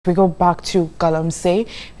We go back to Galamsey,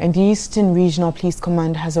 and the Eastern Regional Police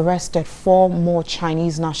Command has arrested 4 more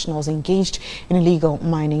Chinese nationals engaged in illegal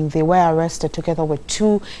mining. They were arrested together with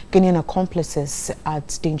 2 Guinean accomplices at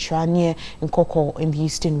Dintrania in Koko in the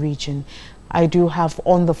Eastern region. I do have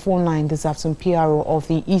on the phone line this afternoon PRO of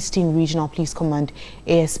the Eastern Regional Police Command,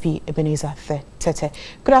 ASP Ebenezer Tete.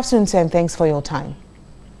 Good afternoon, sir, and thanks for your time.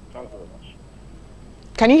 Thank you very much.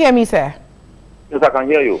 Can you hear me, sir? Yes, I can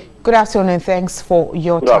hear you. Good afternoon, and thanks for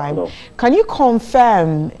your Good time. afternoon. Can you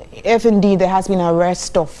confirm if indeed there has been an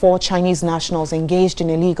arrest of 4 Chinese nationals engaged in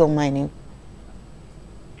illegal mining?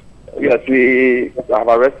 Yes, we have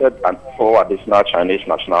arrested 4 additional Chinese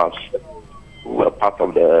nationals who were part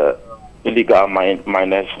of the illegal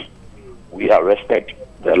miners. We arrested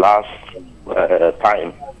the last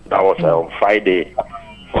time, that was on Friday,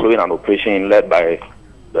 following an operation led by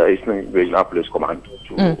the Eastern Regional Police Command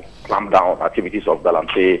to clamp down activities of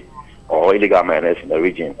Galamsey or illegal miners in the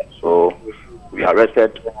region. So we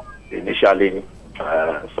arrested initially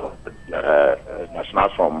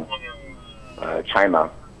nationals from China,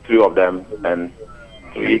 3 of them, and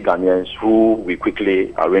 3 Ghanaians who we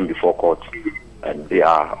quickly arraigned before court, and they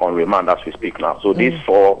are on remand as we speak now. So these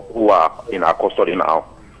 4 who are in our custody now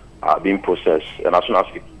are being processed, and as soon as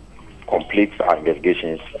we complete our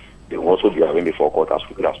investigations, they will also be arraigned before court as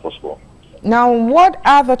quickly as possible. Now, what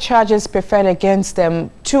are the charges preferred against them?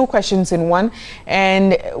 2 questions in one.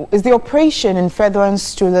 And is the operation in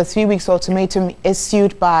furtherance to the 3 weeks ultimatum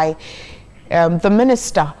issued by the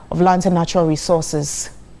Minister of Lands and Natural Resources?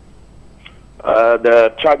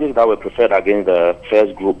 The charges that were preferred against the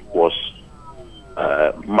first group was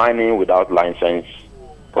mining without license,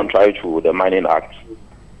 contrary to the Mining Act,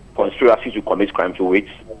 conspiracy to commit crime to which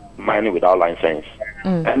mining without license,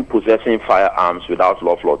 and possessing firearms without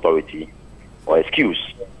lawful authority or excuse.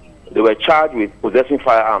 They were charged with possessing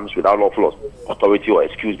firearms without lawful authority or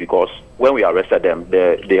excuse because when we arrested them,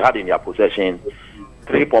 they had in their possession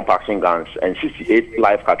 3 pump-action guns and 68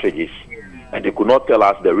 live cartridges, and they could not tell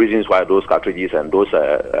us the reasons why those cartridges and those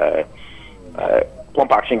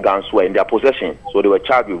pump-action guns were in their possession. So they were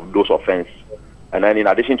charged with those offenses. And then in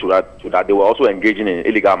addition to that, they were also engaging in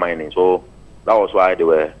illegal mining. So that was why they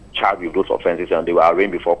were charged with those offenses, and they were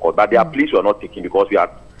arraigned before court. But their pleas were not taken because we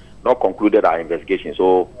had not concluded our investigation.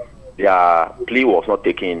 So their plea was not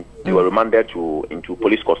taken. They were remanded into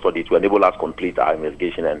police custody to enable us to complete our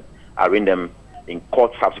investigation and arraign them in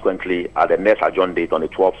court subsequently at the next adjourned date on the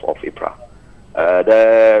 12th of April.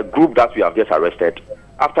 The group that we have just arrested,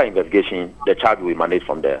 after investigation, the charge will emanate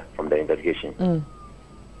from the investigation.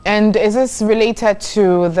 And is this related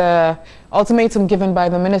to the ultimatum given by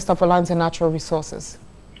the Minister for Lands and Natural Resources?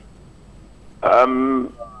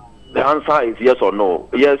 The answer is yes or no.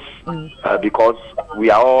 Yes, because we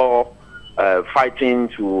are all fighting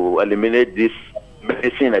to eliminate this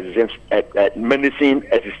menacing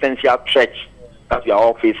existential threat that we are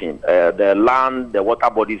all facing. The land, the water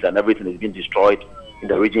bodies, and everything is being destroyed in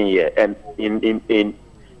the region here. And in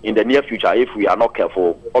the near future, if we are not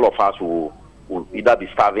careful, all of us will either be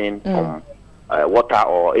starving from water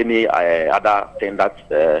or any other thing that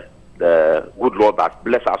the good Lord has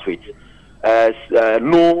blessed us with.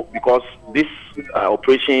 No, because this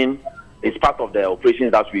operation is part of the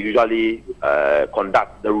operations that we usually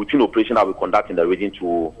conduct, the routine operation that we conduct in the region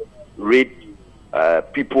to raid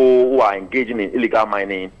people who are engaging in illegal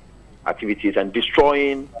mining activities and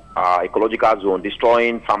destroying our ecological zone,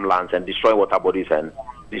 destroying farmlands and destroying water bodies and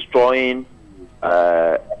destroying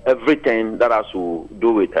everything that has to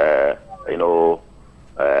do with our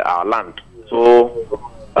land. So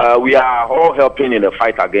we are all helping in the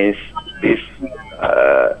fight against this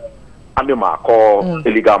animal called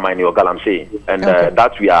illegal mining or Galamsey, and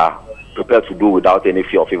that we are prepared to do without any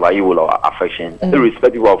fear of evil or affection,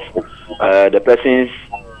 irrespective of the person's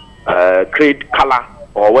creed, color,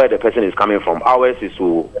 or where the person is coming from. Ours is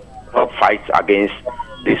to help fight against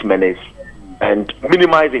this menace and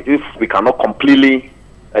minimize it if we cannot completely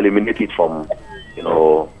eliminate it from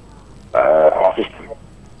our system.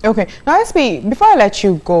 Okay. Now, SP, before I let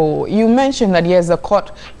you go, you mentioned that yes, the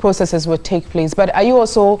court processes would take place, but are you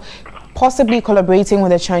also possibly collaborating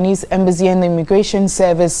with the Chinese embassy and the immigration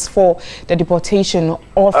service for the deportation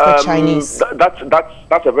of the Chinese? That's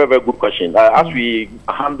a very, very good question. As we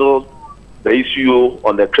handle the issue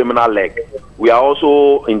on the criminal leg, we are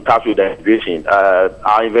also in touch with the immigration.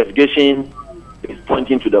 Our investigation is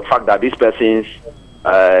pointing to the fact that these persons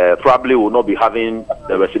probably will not be having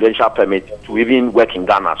the residential permit to even work in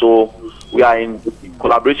Ghana. So we are in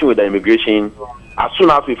collaboration with the immigration. As soon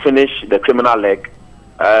as we finish the criminal leg,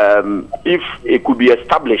 if it could be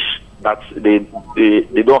established that they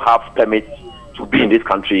don't have permit to to be in this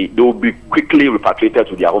country, they will be quickly repatriated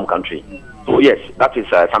to their home country. So yes, that is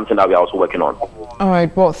something that we are also working on. All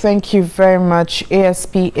right, well, thank you very much,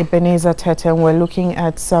 ASP Ebenezer Tete. We're looking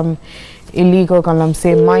at some illegal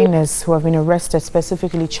Galamsey miners who have been arrested,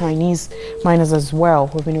 specifically Chinese miners as well,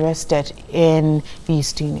 who have been arrested in the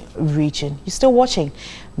eastern region. You're still watching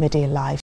Midday Live.